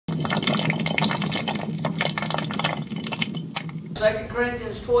2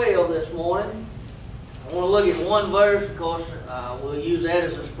 Corinthians 12 this morning. I want to look at one verse. Of course, we'll use that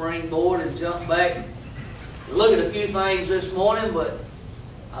as a springboard and jump back. We'll look at a few things this morning, but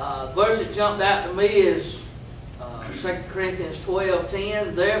the verse that jumped out to me is 2 Corinthians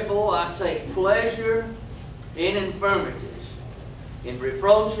 12:10. Therefore I take pleasure in infirmities, in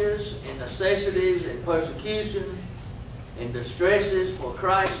reproaches, in necessities, in persecution, in distresses for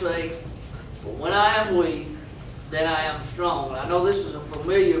Christ's sake. For when I am weak, then I am strong. I know this is a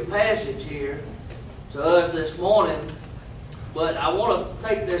familiar passage here to us this morning, but I want to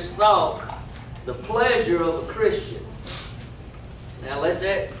take this thought, the pleasure of a Christian. Now let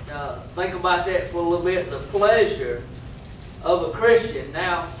that, think about that for a little bit, the pleasure of a Christian.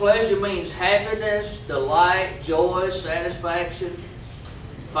 Now, pleasure means happiness, delight, joy, satisfaction.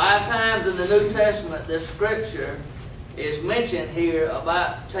 5 times in the New Testament, this scripture is mentioned here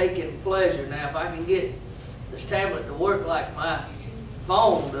about taking pleasure. Now, if I can get this tablet to work like my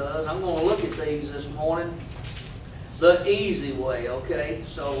phone does, I'm going to look at these this morning the easy way, okay?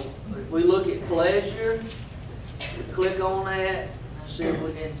 So, if we look at pleasure, we click on that. Let's see if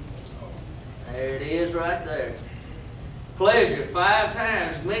we can, there it is right there. Pleasure, 5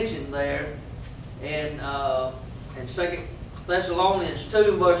 times mentioned there in 2 Thessalonians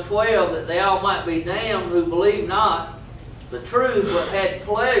 2 verse 12, that they all might be damned who believe not the truth, but had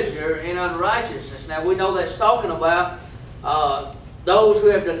pleasure in unrighteousness. Now we know that's talking about those who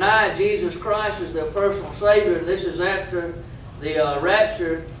have denied Jesus Christ as their personal Savior. This is after the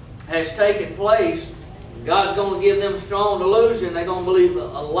rapture has taken place. God's going to give them strong delusion. They're going to believe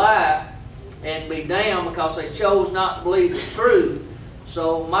a lie and be damned because they chose not to believe the truth.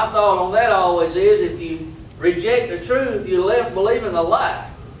 So my thought on that always is, if you reject the truth, you're left believing a lie.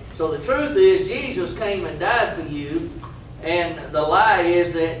 So the truth is Jesus came and died for you, and the lie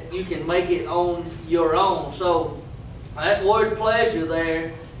is that you can make it on your own. So that word pleasure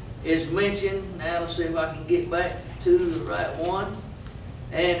there is mentioned. Now let's see if I can get back to the right one.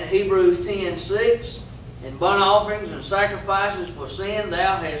 And Hebrews 10:6, in burnt offerings and sacrifices for sin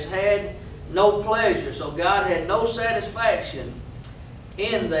thou hast had no pleasure. So God had no satisfaction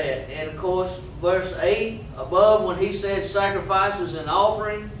in that. And of course, verse 8 above, when he said sacrifices and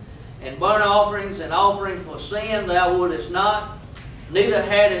offering, and burnt offerings and offering for sin thou wouldest not, neither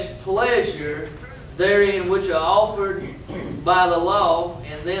hadst pleasure therein which are offered by the law.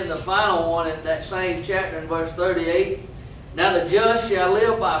 And then the final one in that same chapter in verse 38, now the just shall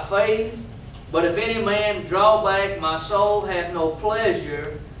live by faith, but if any man draw back, my soul hath no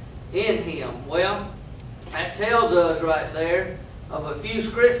pleasure in him. Well, that tells us right there of a few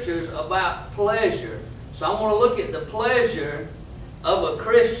scriptures about pleasure. So I want to look at the pleasure of a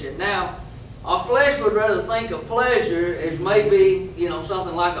Christian. Now, our flesh would rather think of pleasure as maybe,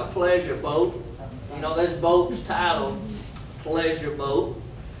 something like a pleasure boat. There's boats titled pleasure boat.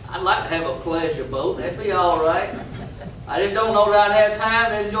 I'd like to have a pleasure boat. That'd be all right. I just don't know that I'd have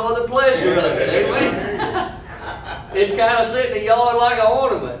time to enjoy the pleasure of it. Amen. It'd kind of sit in the yard like an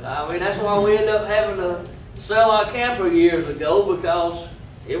ornament. I mean, that's why we ended up having to sell our camper years ago, because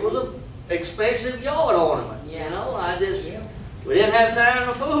it was an expensive yard ornament. Yeah. We didn't have time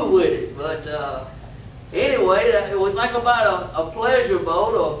to fool with it. But anyway, we think about a pleasure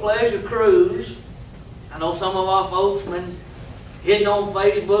boat or a pleasure cruise. I know some of our folks been hitting on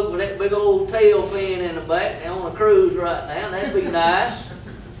Facebook with that big old tail fin in the back. They're on a cruise right now. That'd be nice.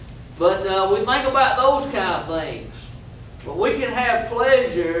 But we think about those kind of things. But we can have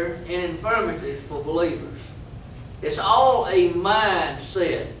pleasure in infirmities for believers. It's all a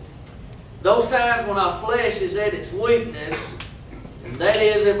mindset. Those times when our flesh is at its weakness, and that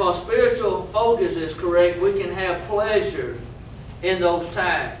is if our spiritual focus is correct, we can have pleasure in those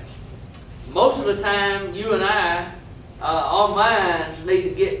times. Most of the time, you and I, our minds need to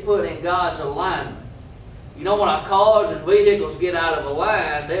get put in God's alignment. When our cars and vehicles get out of a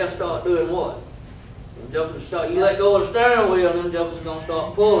line, they'll start doing what? You let go of the steering wheel, and them jokers are going to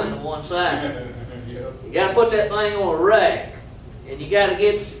start pulling to one side. You got to put that thing on a rack, and you got to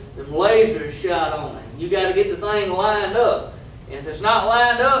get them lasers shot on it. You got to get the thing lined up. And if it's not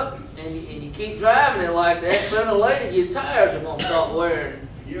lined up, and you keep driving it like that, sooner or later your tires are going to start wearing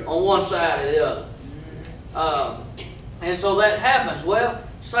on one side or the other. And so that happens. Well,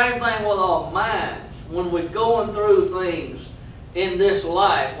 same thing with our minds. When we're going through things in this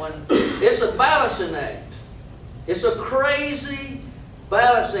life, when it's a balancing act. It's a crazy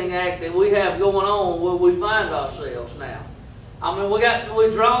balancing act that we have going on where we find ourselves now. I mean,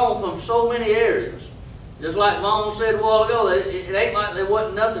 we're drawn from so many areas. Just like Mom said a while ago, it ain't like there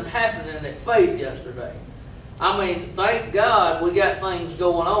wasn't nothing happening at faith yesterday. I mean, thank God we got things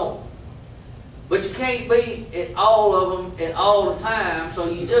going on. But you can't be at all of them at all the time, so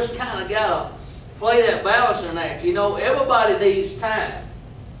you just kind of got to play that balancing act. You know, everybody needs time.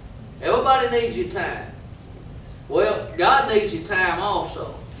 Everybody needs your time. Well, God needs your time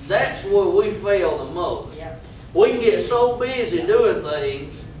also. That's where we fail the most. Yep. We can get so busy doing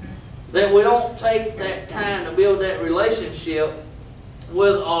things that we don't take that time to build that relationship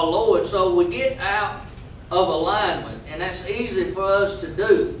with our Lord. So we get out of alignment, and that's easy for us to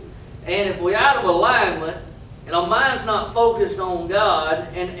do. And if we're out of alignment, and our mind's not focused on God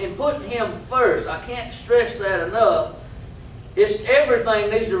and putting Him first, I can't stress that enough. It's everything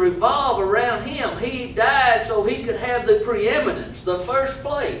needs to revolve around Him. He died so He could have the preeminence, the first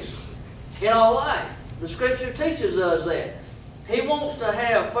place in our life. The Scripture teaches us that. He wants to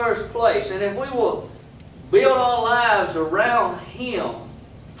have first place. And if we will build our lives around Him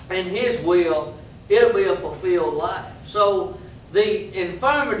and His will, it'll be a fulfilled life. So the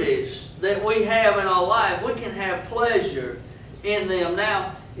infirmities that we have in our life, we can have pleasure in them.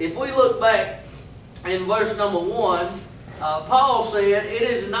 Now, if we look back in verse number 1, Paul said, "It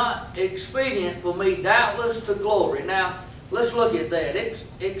is not expedient for me doubtless to glory." Now, let's look at that.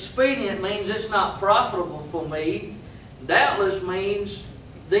 Expedient means it's not profitable for me. Doubtless means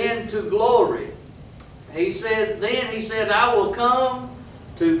then to glory. He said, I will come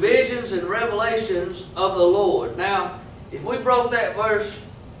to visions and revelations of the Lord. Now, if we broke that verse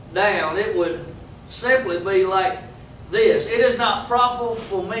down, it would simply be like this. It is not profitable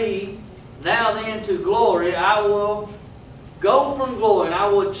for me now then to glory. I will go from glory, and I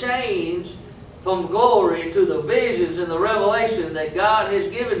will change from glory to the visions and the revelation that God has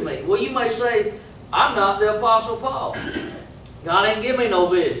given me. Well, you may say, I'm not the Apostle Paul. God ain't give me no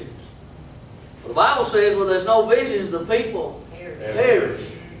visions. Well, the Bible says, well, there's no visions, the people perish.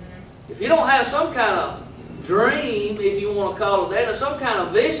 If you don't have some kind of dream, if you want to call it that, or some kind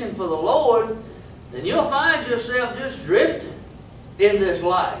of vision for the Lord, then you'll find yourself just drifting in this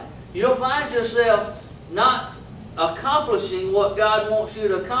life. You'll find yourself not accomplishing what God wants you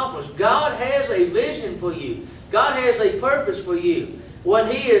to accomplish. God has a vision for you. God has a purpose for you. When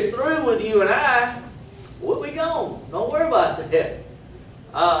He is through with you and I, we'll be gone. Don't worry about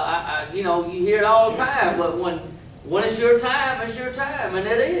that. You know, you hear it all the time, but when it's your time, it's your time, and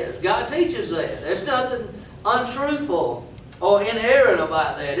it is. God teaches that. There's nothing untruthful or inerrant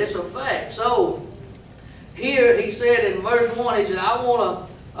about that. It's a fact. So here He said in verse 1, He said,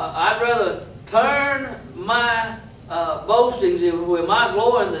 I'd rather turn my boastings with my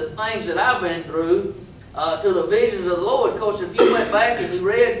glory in the things that I've been through to the visions of the Lord. Of course, if you went back and you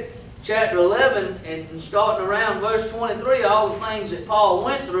read chapter 11 and starting around verse 23, all the things that Paul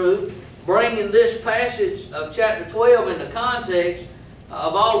went through, bringing this passage of chapter 12 into context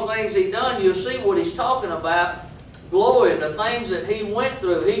of all the things he done, you'll see what he's talking about. Glory, the things that he went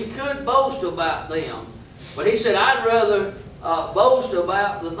through. He could boast about them. But he said, I'd rather boast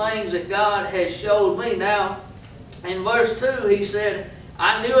about the things that God has showed me. Now, in verse 2, he said,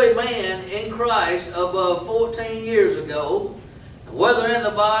 I knew a man in Christ above 14 years ago, whether in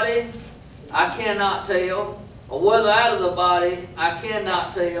the body, I cannot tell, or whether out of the body, I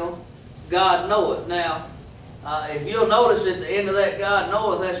cannot tell. God knoweth. Now, if you'll notice at the end of that God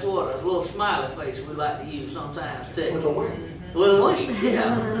knoweth, that's what? A little smiley face we like to use sometimes too. With a wink. With a wink,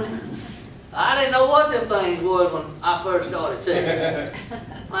 yeah. I didn't know what them things was when I first started texting.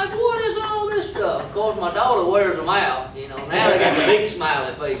 Like, what is all this stuff? Of course, my daughter wears them out. You know, now they got the big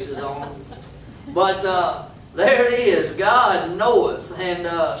smiley faces on them. But there it is. God knoweth. And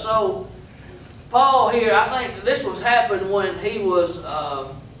so, Paul here, I think this was happened when he was,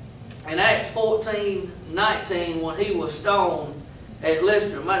 in Acts 14:19, when he was stoned at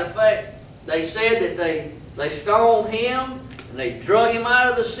Lystra. Matter of fact, they said that they stoned him, and they drug him out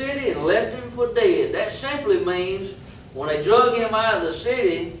of the city and left him for dead. That simply means when they drug him out of the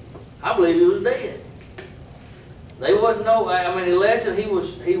city, I believe he was dead. They wouldn't know. I mean, they left him. He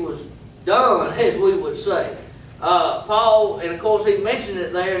was done, as we would say. Paul, and of course, he mentioned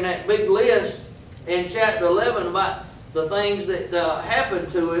it there in that big list in chapter 11 about the things that happened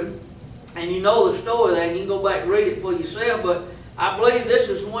to him. And you know the story there, and you can go back and read it for yourself. But I believe this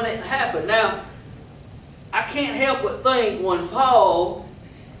is when it happened. Now, I can't help but think when Paul,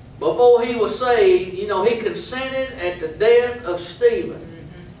 before he was saved, you know, he consented at the death of Stephen.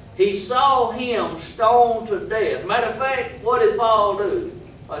 He saw him stoned to death. Matter of fact, what did Paul do?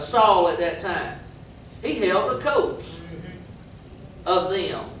 Or Saul at that time? He held the coats of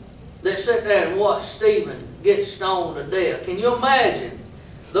them that sat there and watched Stephen get stoned to death. Can you imagine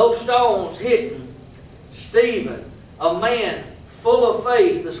those stones hitting Stephen, a man full of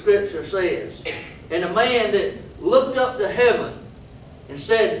faith, the Scripture says, and a man that looked up to heaven and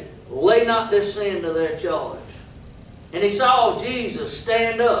said, lay not this sin to their charge. And he saw Jesus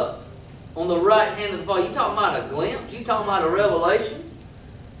stand up on the right hand of the Father. You talking about a glimpse? You talking about a revelation?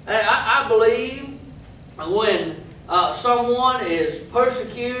 I believe when someone is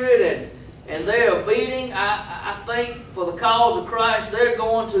persecuted and they're beating, I think for the cause of Christ, they're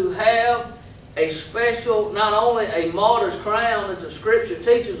going to have a special, not only a martyr's crown that the Scripture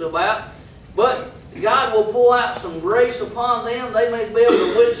teaches about, but God will pour out some grace upon them. They may be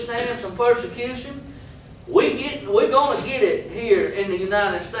able to withstand some persecution. We're going to get it here in the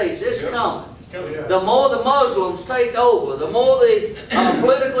United States. It's coming. The more the Muslims take over, the more the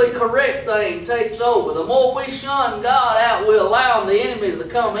politically correct thing takes over, the more we shun God out, we allow the enemy to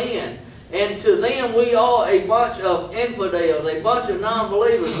come in. And to them, we are a bunch of infidels, a bunch of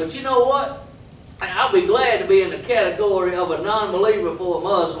non-believers. But you know what? I'll be glad to be in the category of a non-believer for a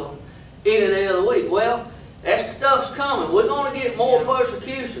Muslim any day of the week. Well, that stuff's coming. We're going to get more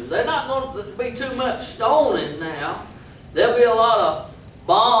persecutions. They're not going to be too much stoning now. There'll be a lot of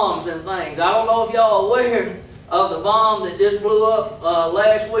bombs and things. I don't know if y'all are aware of the bomb that just blew up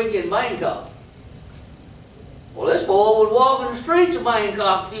last week in Bangkok. Well, this boy was walking the streets of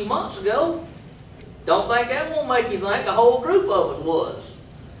Bangkok a few months ago. Don't think that won't make you think a whole group of us was.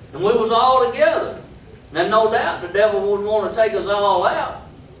 And we was all together. Now, no doubt the devil would want to take us all out,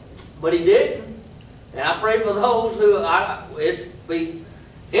 but he didn't. And I pray for those who, it'd be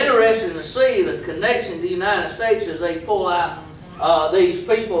interesting to see the connection to the United States as they pull out these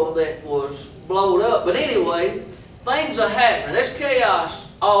people that was blowed up. But anyway, things are happening. There's chaos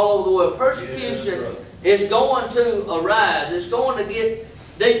all over the world. Persecution is going to arise. It's going to get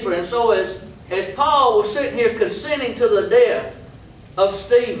deeper. And so as Paul was sitting here consenting to the death of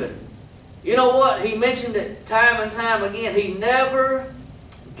Stephen, you know what? He mentioned it time and time again. He never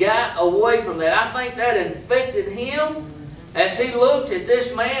got away from that. I think that infected him as he looked at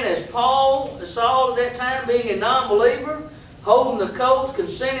this man, as Paul saw at that time, being a non-believer, holding the coats,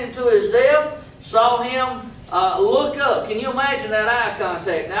 consenting to his death, saw him look up. Can you imagine that eye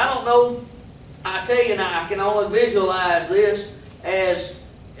contact? Now, I don't know. I tell you now, I can only visualize this as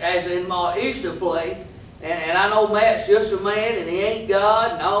in my Easter play. And I know Matt's just a man and he ain't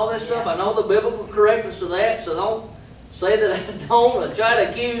God and all that stuff. I know the biblical correctness of that, so don't say that I don't and try to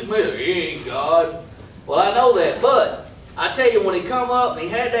accuse me of he ain't God. Well, I know that. But I tell you, when he come up and he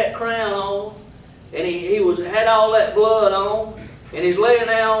had that crown on and he had all that blood on and he's laying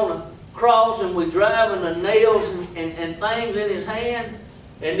there on the cross and we're driving the nails and things in his hand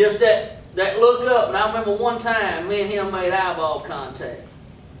and just that look up. And I remember one time me and him made eyeball contact.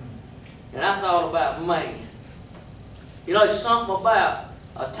 And I thought about, man, you know, there's something about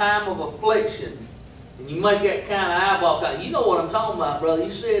a time of affliction, and you make that kind of eyeball contact. You know what I'm talking about, brother. You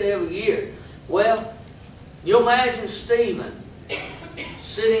see it every year. Well, you imagine Stephen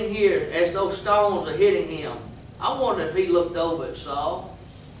sitting here as those stones are hitting him. I wonder if he looked over at Saul,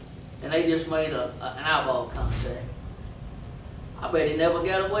 and they just made an eyeball contact. I bet he never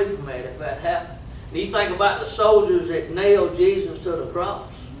got away from that if that happened. And you think about the soldiers that nailed Jesus to the cross.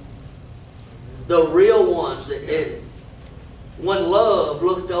 The real ones that did it. When love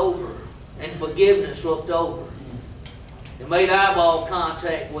looked over and forgiveness looked over and made eyeball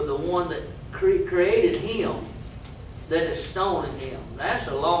contact with the one that created him that is stoning him. That's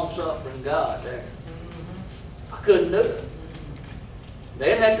a long-suffering God there. I couldn't do it.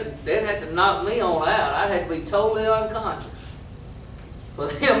 They'd have to knock me on out. I'd have to be totally unconscious for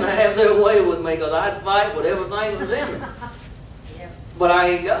them to have their way with me, because I'd fight with everything that was in me. But I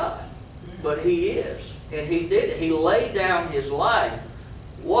ain't God. But he is. And he did it. He laid down his life.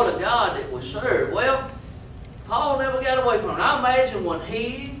 What a God that we serve. Well, Paul never got away from it. I imagine when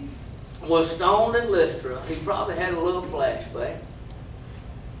he was stoned in Lystra, he probably had a little flashback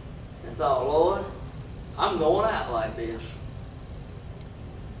and thought, Lord, I'm going out like this.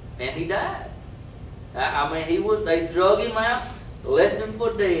 And he died. I mean, they drug him out, left him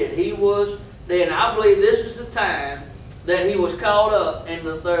for dead. He was dead. And I believe this is the time that he was caught up in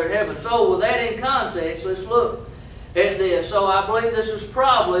the third heaven. So with that in context, let's look at this. So I believe this is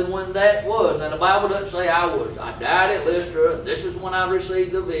probably when that was. Now the Bible doesn't say I died at Lystra, this is when I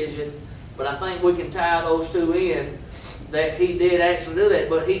received the vision. But I think we can tie those two in, that he did actually do that.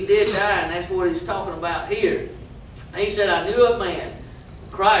 But he did die, and that's what he's talking about here. He said, I knew a man,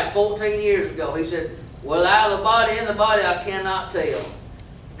 Christ, 14 years ago. He said, without the body, in the body, I cannot tell.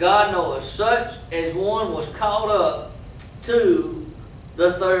 God knows, such as one was caught up to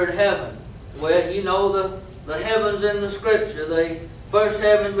the third heaven. Well, you know the heavens in the Scripture. The first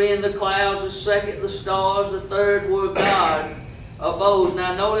heaven being the clouds, the second the stars, the third where God abodes.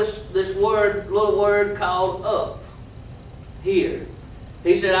 Now notice this little word called up here.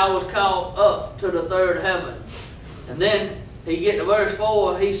 He said, I was caught up to the third heaven. And then he get to verse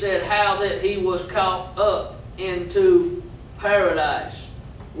 4, he said, how that he was caught up into paradise.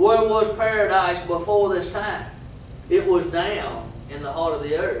 Where was paradise before this time? It was down in the heart of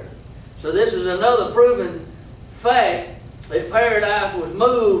the earth. So this is another proven fact that paradise was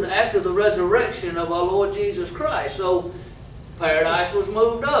moved after the resurrection of our Lord Jesus Christ. So paradise was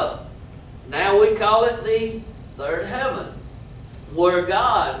moved up. Now we call it the third heaven, where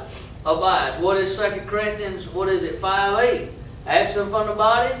God abides. What is 2 Corinthians, 5:8? Absent from the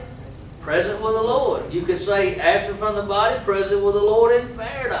body, present with the Lord. You could say absent from the body, present with the Lord in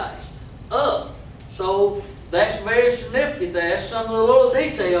paradise. Up. So that's very significant. That's some of the little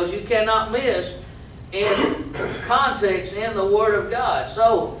details you cannot miss in context in the Word of God.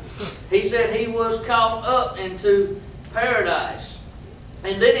 So he said he was caught up into paradise.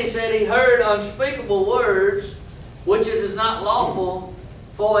 And then he said he heard unspeakable words which it is not lawful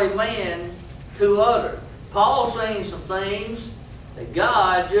for a man to utter. Paul saying some things that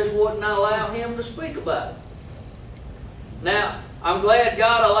God just wouldn't allow him to speak about. Now, I'm glad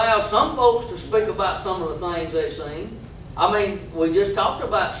God allowed some folks to speak about some of the things they've seen. I mean, we just talked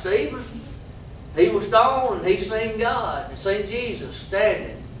about Stephen. He was stoned and he seen God and seen Jesus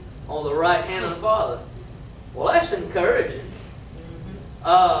standing on the right hand of the Father. Well, that's encouraging.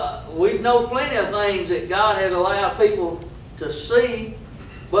 We know plenty of things that God has allowed people to see,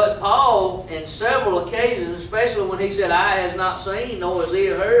 but Paul, in several occasions, especially when he said, eye has not seen, nor has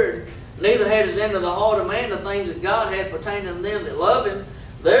ear heard, neither had it entered the heart of man the things that God had pertaining to them that love him.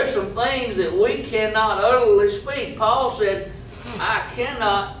 There's some things that we cannot utterly speak. Paul said, I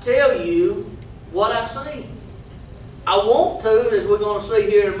cannot tell you what I see. I want to, as we're going to see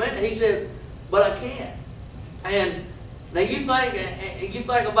here in a minute. He said, but I can't. And now you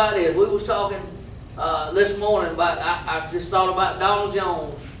think about this. We was talking this morning about, I just thought about Donald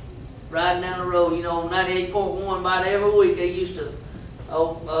Jones riding down the road. You know, 98.1 about every week they used to,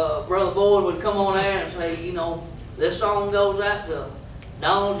 Brother Boyd would come on there and say, you know, this song goes out to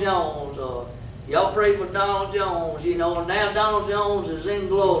Donald Jones, or y'all pray for Donald Jones, you know, and now Donald Jones is in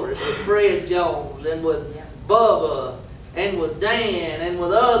glory with Fred Jones and with Bubba and with Dan and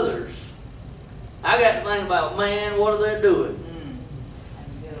with others. I got to think about, man, what are they doing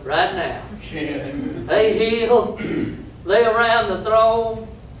right now? They heal. They around the throne.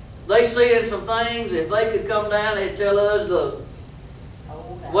 They seeing some things. If they could come down, they'd tell us, look,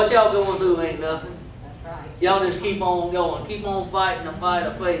 what y'all going through ain't nothing. Y'all just keep on going. Keep on fighting the fight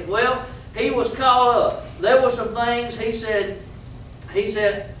of faith. Well, he was caught up. There were some things he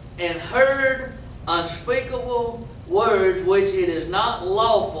said, and heard unspeakable words which it is not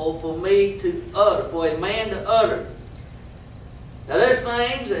lawful for me to utter, for a man to utter. Now there's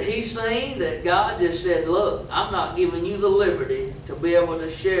things that he's seen that God just said, look, I'm not giving you the liberty to be able to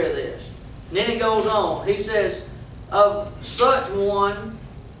share this. And then he goes on. He says, of such one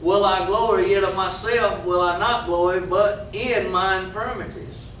will I glory, yet of myself will I not glory, but in my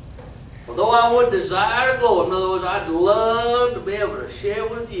infirmities. For though I would desire to glory, in other words, I'd love to be able to share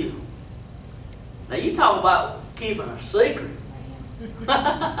with you. Now you talk about keeping a secret.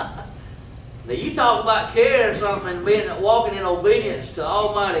 Now you talk about carrying something and walking in obedience to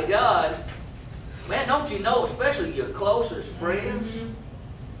Almighty God. Man, don't you know, especially your closest friends,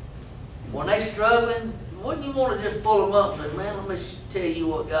 when they're struggling, wouldn't you want to just pull them up and say, man, let me tell you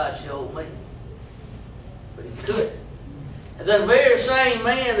what God showed me? But he couldn't. And the very same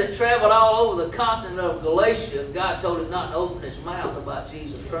man that traveled all over the continent of Galatia, God told him not to open his mouth about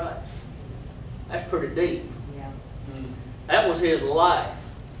Jesus Christ. That's pretty deep. Yeah. That was his life.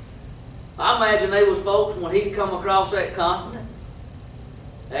 I imagine there was folks when he'd come across that continent,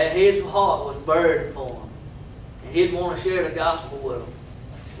 and his heart was burdened for them. And he'd want to share the gospel with them.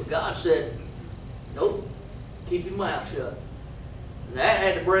 But God said, nope, keep your mouth shut. And that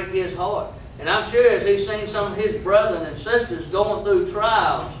had to break his heart. And I'm sure as he's seen some of his brethren and sisters going through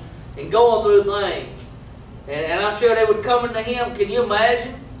trials and going through things, and I'm sure they would come into him. Can you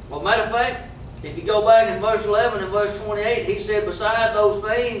imagine? Well, matter of fact, if you go back in verse 11 and verse 28, he said, beside those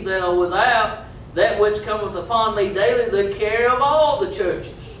things that are without, that which cometh upon me daily, the care of all the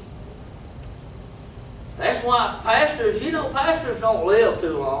churches. That's why pastors, you know, pastors don't live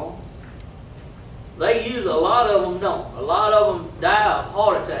too long. They use, a lot of them don't. A lot of them die of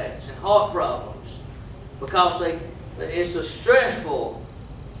heart attacks and heart problems because it's a stressful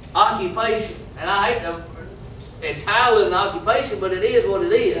occupation. And I hate to entitle it an occupation, but it is what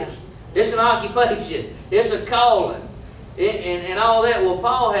it is. Yeah. It's an occupation. It's a calling. And all that. Well,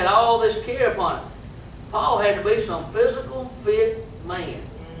 Paul had all this care upon him. Paul had to be some physical, fit man.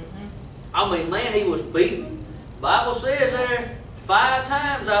 I mean, man, he was beaten. The Bible says there, 5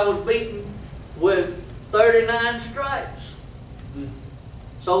 times I was beaten with 39 stripes.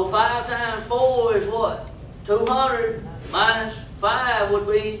 So 5 times 4 is what? 200 minus 5 would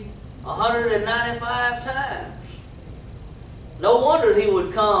be 195 times. No wonder he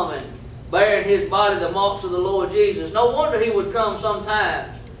would come and bear in his body the marks of the Lord Jesus. No wonder he would come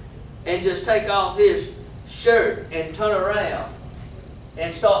sometimes and just take off his shirt and turn around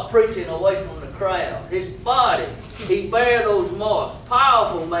and start preaching away from the crowd. His body, he bare those marks.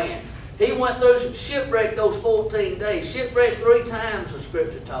 Powerful man. He went through some shipwreck those 14 days. Shipwreck 3 times the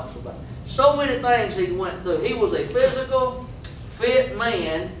scripture talks about. So many things he went through. He was a physical, fit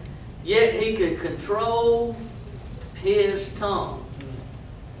man, yet he could control his tongue.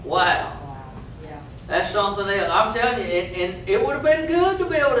 Wow. That's something else. I'm telling you, and it would have been good to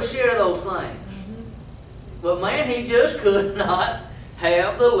be able to share those things. But man, he just could not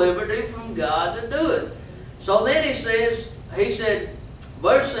have the liberty from God to do it. So then he said,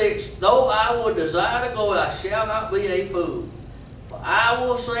 verse 6, though I would desire to glory, I shall not be a fool. For I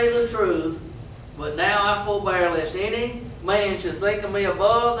will say the truth, but now I forbear, lest any man should think of me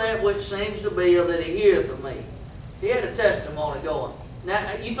above that which seems to be, or that he heareth of me. He had a testimony going.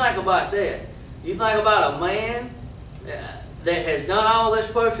 Now, you think about that. You think about a man that has done all this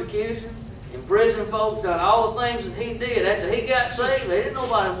persecution, imprisoned folks, done all the things that he did. After he got saved, they didn't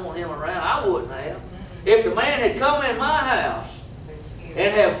nobody want him around. I wouldn't have. If the man had come in my house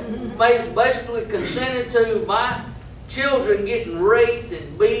and have basically consented to my children getting raped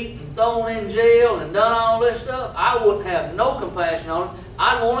and beat and thrown in jail and done all this stuff, I wouldn't have no compassion on him.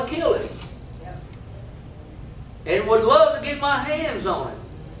 I'd want to kill him. And would love to get my hands on him.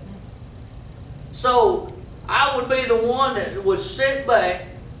 So I would be the one that would sit back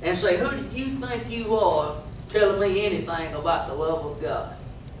and say, who do you think you are telling me anything about the love of God?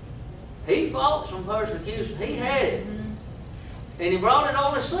 He fought some persecution. He had it. And he brought it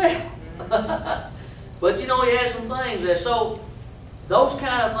on himself. But you know, he had some things there. So those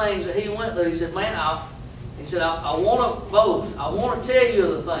kind of things that he went through, he said, man, I want to boast. I want to tell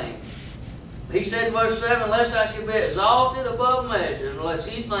you the things. He said in verse 7, lest I should be exalted above measure, unless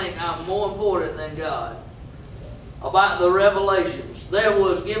you think I'm more important than God. About the revelations, there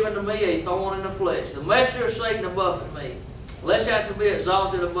was given to me a thorn in the flesh, the messenger of Satan to buffet me, lest I should be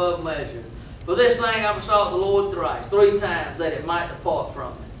exalted above measure. For this thing I besought the Lord thrice, 3 times, that it might depart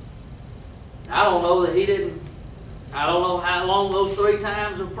from me. I don't know that he didn't, I don't know how long those 3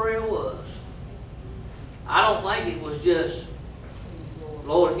 times of prayer was. I don't think it was just,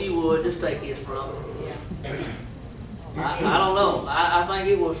 Lord, if you would, just take this from me. I don't know. I think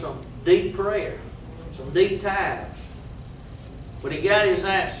it was some deep prayer, some deep times. But he got his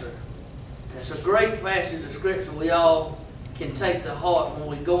answer. And it's a great passage of Scripture we all can take to heart when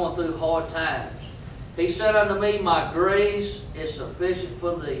we're going through hard times. He said unto me, my grace is sufficient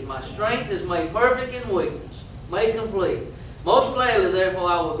for thee. My strength is made perfect in weakness, made complete. Most gladly, therefore,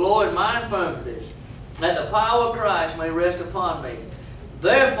 I will glory in my infirmities, that the power of Christ may rest upon me.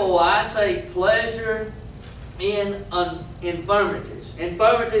 Therefore, I take pleasure in infirmities.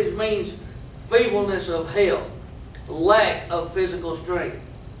 Infirmities means feebleness of health, lack of physical strength.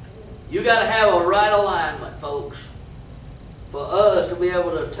 You got to have a right alignment, folks, for us to be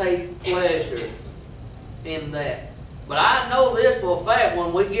able to take pleasure in that. But I know this for a fact,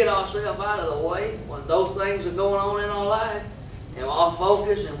 when we get ourselves out of the way, when those things are going on in our life, and our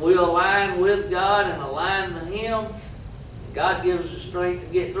focus, and we align with God and align with Him, God gives us the strength to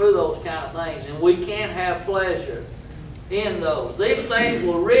get through those kind of things, and we can have pleasure in those. These things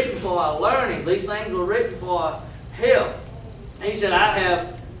were written for our learning. These things were written for our help. He said, I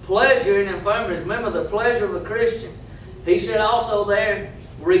have pleasure in infirmities. Remember the pleasure of a Christian. He said also there,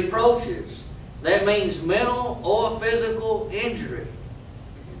 reproaches. That means mental or physical injury.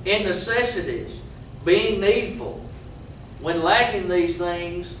 In necessities, being needful. When lacking these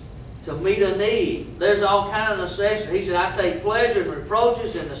things, to meet a need. There's all kind of necessities. He said, I take pleasure in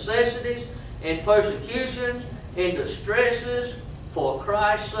reproaches and necessities, in persecutions, in distresses, for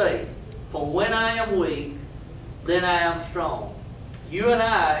Christ's sake. For when I am weak, then I am strong. You and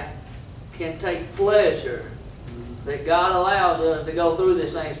I can take pleasure that God allows us to go through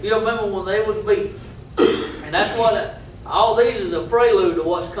these things. If you remember when they was beaten, and that's what, all these is a prelude to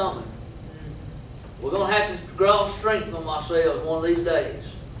what's coming. We're going to have to draw strength from ourselves one of these days.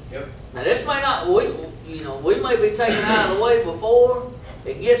 Yep. Now this may not, we may be taken out of the way before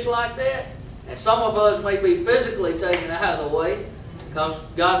it gets like that, and some of us may be physically taken out of the way because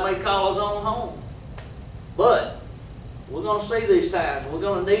God may call us on home. But we're going to see these times. We're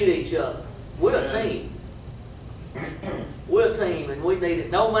going to need each other. We're a team. We're a team, and we need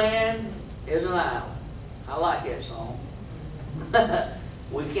it. No man is an island. I like that song.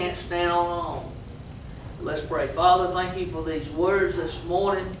 We can't stand on our own. Let's pray. Father, thank you for these words this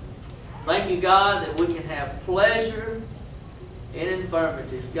morning. Thank you, God, that we can have pleasure in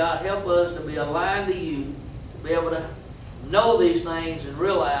infirmities. God, help us to be aligned to you, to be able to know these things and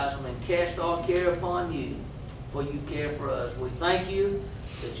realize them and cast all care upon you, for you care for us. We thank you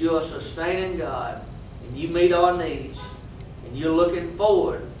that you are sustaining God and you meet our needs, and you're looking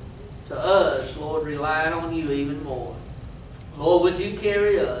forward to us, Lord, relying on you even more. Lord, would you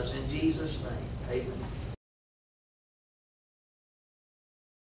carry us in Jesus' name? Amen.